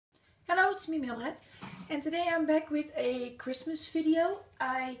Hello, it's me Mildred, and today I'm back with a Christmas video.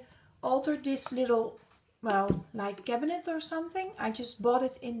 I altered this little, well, like cabinet or something. I just bought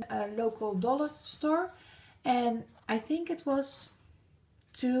it in a local dollar store, and I think it was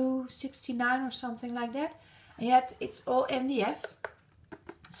 $2.69 or something like that. And yet it's all MDF,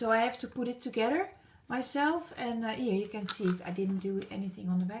 so I have to put it together myself. And here you can see it. I didn't do anything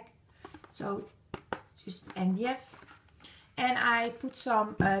on the back, so just MDF. And I put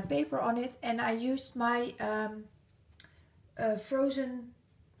some paper on it, and I used my Frozen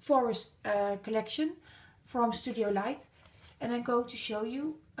Forest collection from Studio Light. And I'm going to show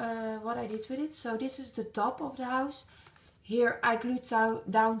you what I did with it. So this is the top of the house. Here I glued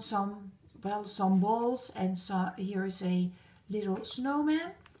down some balls, and so here is a little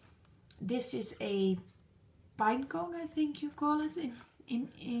snowman. This is a pine cone, I think you call it in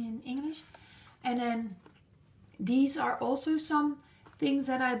English. And then these are also some things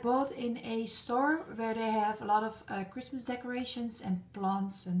that I bought in a store where they have a lot of Christmas decorations and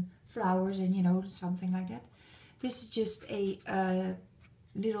plants and flowers and, you know, something like that. This is just a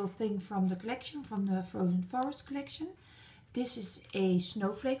little thing from the collection, from the Frozen Forest collection. This is a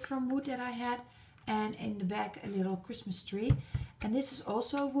snowflake from wood that I had, and in the back a little Christmas tree. And this is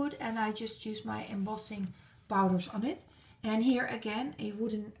also wood, and I just used my embossing powders on it. And here again a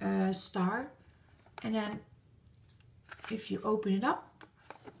wooden star. And then if you open it up,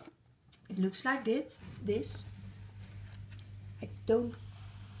 it looks like this. I don't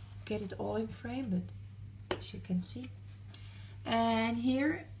get it all in frame, but as you can see. And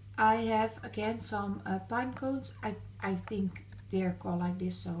here I have again some pine cones. I think they're called like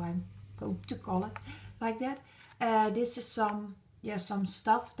this, so I'm going to call it like that. This is some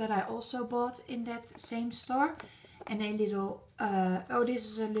stuff that I also bought in that same store. And a little, oh, this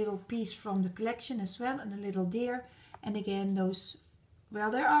is a little piece from the collection as well, and a little deer. And again, those, well,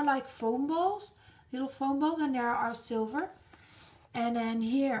 there are like foam balls, little foam balls, and there are silver. And then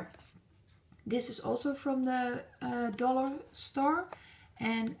here, this is also from the dollar store,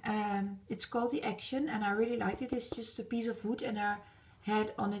 and it's called the Action, and I really like it. It's just a piece of wood, and I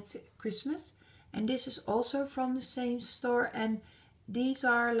had on it Christmas. And this is also from the same store, and these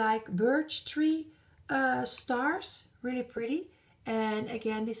are like birch tree stars, really pretty. And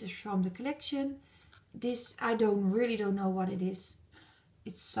again, this is from the collection. This I really don't know what it is.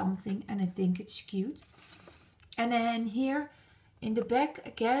 It's something, and I think it's cute. And then here in the back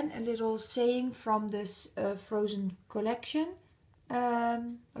again a little saying from this Frozen collection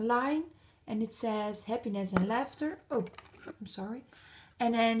line, and it says happiness and laughter. Oh, I'm sorry.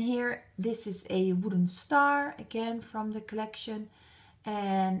 And then here, this is a wooden star again from the collection,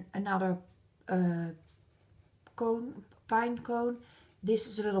 and another cone, pine cone. This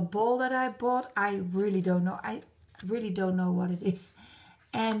is a little ball that I bought. I really don't know. I really don't know what it is.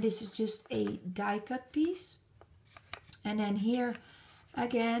 And this is just a die cut piece. And then here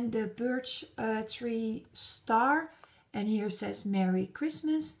again the birch tree star. And here says Merry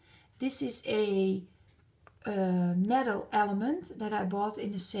Christmas. This is a metal element that I bought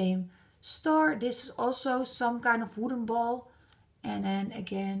in the same store. This is also some kind of wooden ball. And then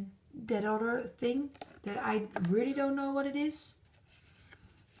again that other thing that I really don't know what it is.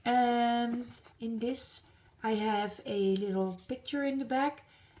 And in this I have a little picture in the back,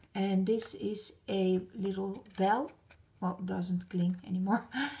 and this is a little bell. Well, it doesn't cling anymore.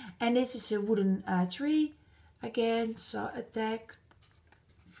 And this is a wooden tree again, so a tag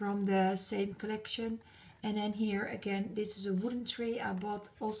from the same collection. And then here again, this is a wooden tree I bought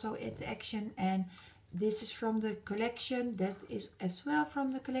also at the Action, and this is from the collection. That is as well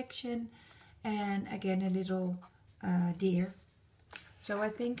from the collection. And again a little deer. So I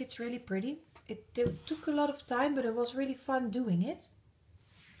think it's really pretty. It took a lot of time, but it was really fun doing it.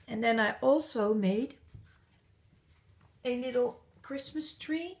 And then I also made a little Christmas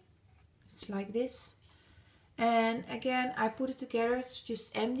tree. It's like this. And again, I put it together. It's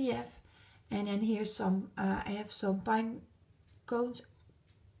just MDF. And then here's some, I have some pine cones.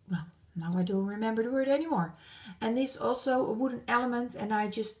 Well, now I don't remember the word anymore. And this also a wooden element, and I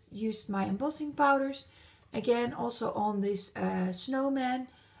just used my embossing powders. Again, also on this snowman.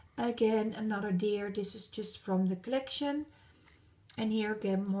 Again, another deer. This is just from the collection. And here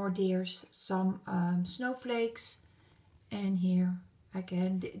again, more deers. Some snowflakes. And here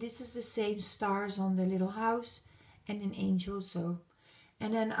again, this is the same stars on the little house. And an angel. So,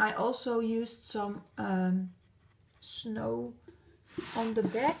 and then I also used some snow on the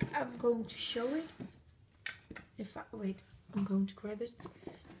back. I'm going to show it. If I wait, I'm going to grab it.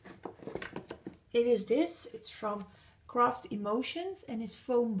 It is this. It's from Craft Emotions, and it's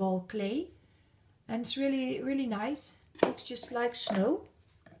foam ball clay, and it's really nice. Looks just like snow.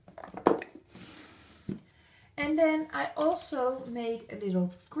 And then I also made a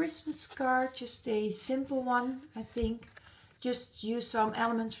little Christmas card, just a simple one, I think. Just use some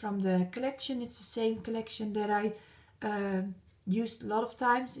elements from the collection. It's the same collection that I used a lot of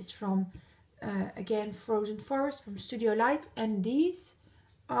times. It's from, again, Frozen Forest from Studio Light. And these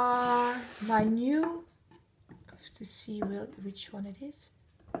are my new, I have to see which one it is.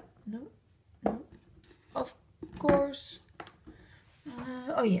 No, of course.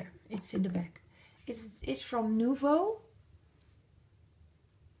 Oh, here, it's in the back. It's from Nuvo,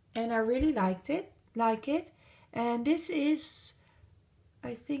 and I really like it. And this is,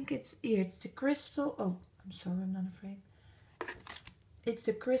 I think it's here. It's the crystal. Oh, I'm sorry, I'm not afraid. It's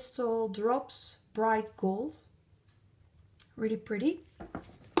the Crystal Drops Bright Gold. Really pretty,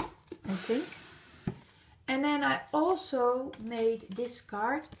 I think. And then I also made this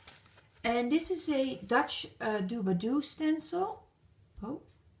card, and this is a Dutch Doobadoo stencil. Oh,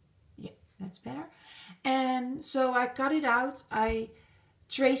 yeah, that's better. And so I cut it out. I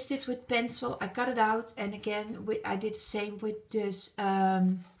traced it with pencil. I cut it out, and again I did the same with this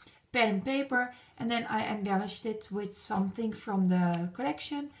pen and paper, and then I embellished it with something from the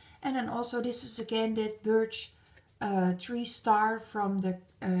collection. And then also this is again that birch 3-star from the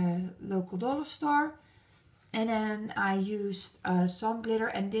local dollar store. And then I used some glitter,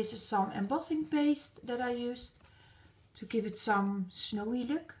 and this is some embossing paste that I used to give it some snowy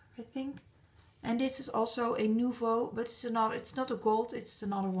look, I think. And this is also a Nuvo, but it's not a gold, it's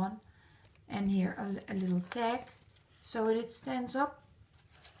another one. And here a little tag, so it stands up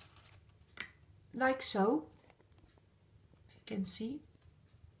like so, if you can see.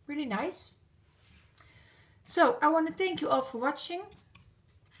 Really nice. So I want to thank you all for watching,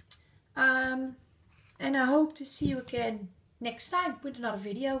 and I hope to see you again next time with another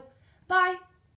video. Bye!